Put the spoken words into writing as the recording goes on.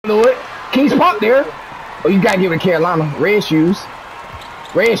Kings pop there. Oh, you gotta give it to Carolina. Red shoes.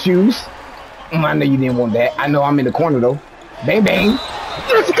 Red shoes. I know you didn't want that. I know I'm in the corner though. Bang bang.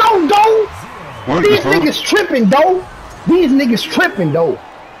 Let's go, though. These niggas tripping, though. These niggas tripping, though.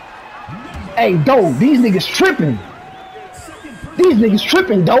 Hey, though. These niggas tripping. These niggas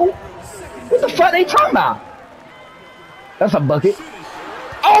tripping, though. What the fuck they talking about? That's a bucket.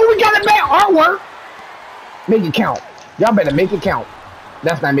 Oh, we got it back. Artwork. Make it count. Y'all better make it count.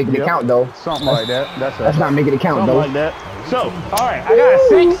 That's not making it count, though. Something like that. That's not making it count, though. Something like that. So, all right. I got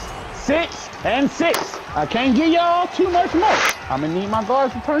 6, 6, and 6. I can't give y'all too much more. I'm going to need my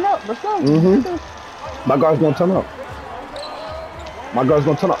guards to turn up. Let's go. My guards going to turn up. My guards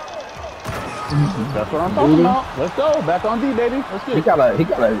going to turn up. That's what I'm talking about. Let's go. Back on D, baby. Let's get it.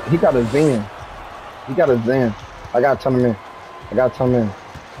 He got a Zen. He got a Zen. I got to turn him in. I got to turn him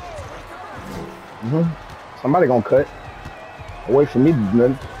in. Somebody going to cut. Don't wait for me to do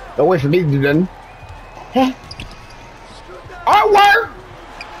nothing. Don't wait for me to do nothing. Huh? Artwork!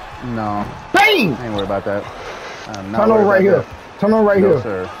 No. Bang! I ain't worried about that. Turn over right here. Turn over right here.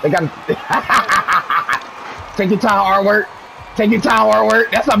 Sir. They got Take your time, Artwork. Take your time,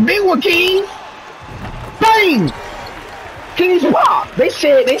 Artwork. That's a big one, Kings. Bang! Kings pop. They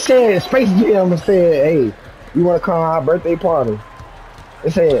said Space Jam said, hey, you wanna come to our birthday party?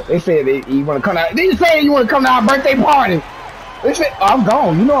 They said you wanna come out. They said you wanna come to our birthday party. They said, oh, I'm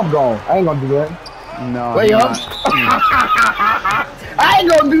gone. You know I'm gone. I ain't gonna do that. No. Layups. I ain't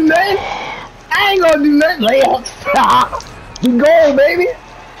gonna do nothing. I ain't gonna do nothing. Layups. You go, baby.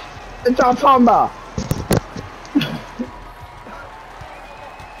 What y'all talking about?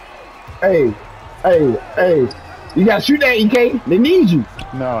 Hey. You gotta shoot that, EK. They need you.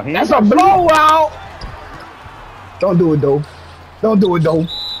 No, that's a blowout. Don't do it, though. Don't do it, though.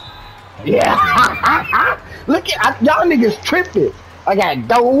 Yeah. Look at y'all niggas tripping. I got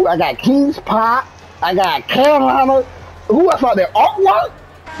Doe. I got Kings Pop. I got Carolina. Who else out there? Artwork?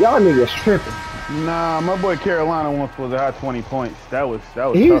 Y'all niggas tripping. Nah, my boy Carolina once was at 20 points. That was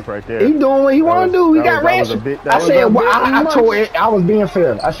tough right there. He doing what he want to do. He got rationed. I said, I told it. I was being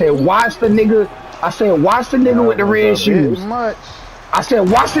fair. I said, watch the nigga. I said, watch the nigga with the red shoes. I said,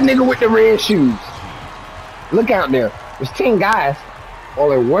 watch the nigga with the red shoes. Look out there. There's 10 guys.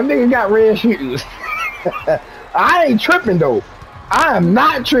 Only one nigga got red shoes. I ain't tripping though. I am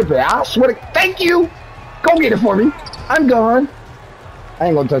not tripping. I swear to thank you. Go get it for me. I'm gone. I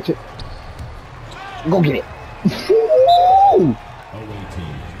ain't gonna touch it. Go get it.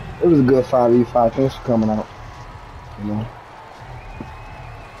 It was a good 5v5. Thanks for coming out. You know.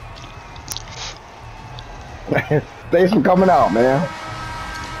 Thanks for coming out, man.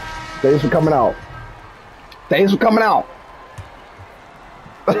 Thanks for coming out. Thanks for coming out.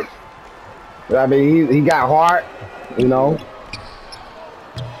 I mean, he got heart, you know.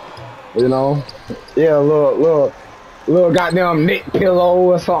 Yeah, little goddamn neck pillow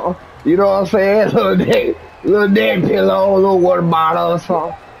or something. You know what I'm saying? Little neck pillow, a little water bottle or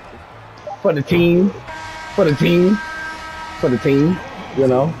something. For the team, you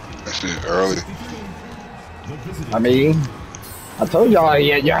know. That shit early. I mean, I told y'all,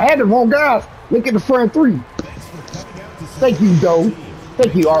 y'all had the wrong guys. Look at the front three. Thank you, Doe.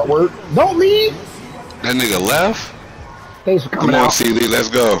 Thank you, Artwork. Don't leave. That nigga left? Thanks for coming out. Come on, CD. Let's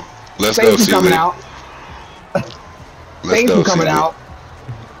go. Let's Thanks go, for CD. coming out. Thanks for coming out.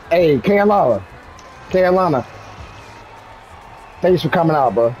 Hey, Carolina. Thanks for coming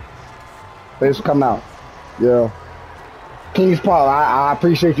out, bro. Thanks for coming out. Yeah. Kings Paul, I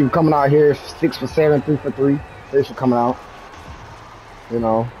appreciate you coming out here. 6 for 7, 3 for 3. Thanks for coming out. You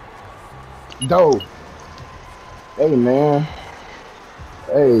know. Doe. Hey, man.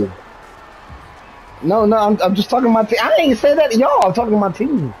 Hey. No, I'm just talking to my team. I ain't say that to y'all. I'm talking to my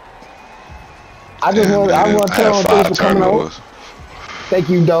team. I want to tell them thanks for coming out. Thank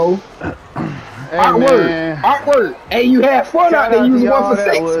you, Doe. Hey, Artwork. Hey, you had fun out there. You was 1 for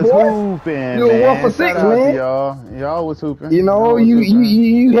 6, boy. You was 1 for 6, man. Y'all was hooping. You know,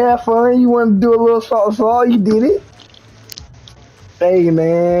 you had fun. You wanted to do a little salt. You did it. Hey,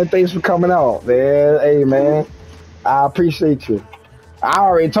 man. Thanks for coming out, man. Hey, man. I appreciate you. I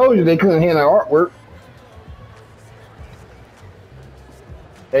already told you they couldn't handle Artwork.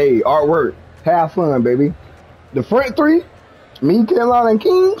 Hey, Artwork. Have fun, baby. The front three, me, Carolina, and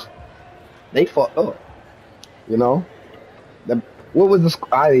Kings, they fucked up. You know? What was the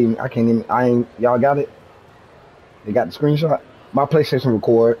y'all got it? They got the screenshot? My PlayStation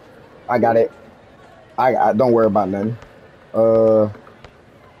record. I got it. I don't worry about nothing.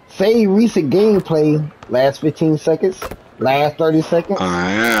 Save recent gameplay, last 15 seconds, last 30 seconds,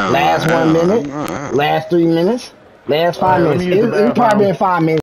 last 1 minute, last 3 minutes, last 5 minutes. It's probably been 5 minutes.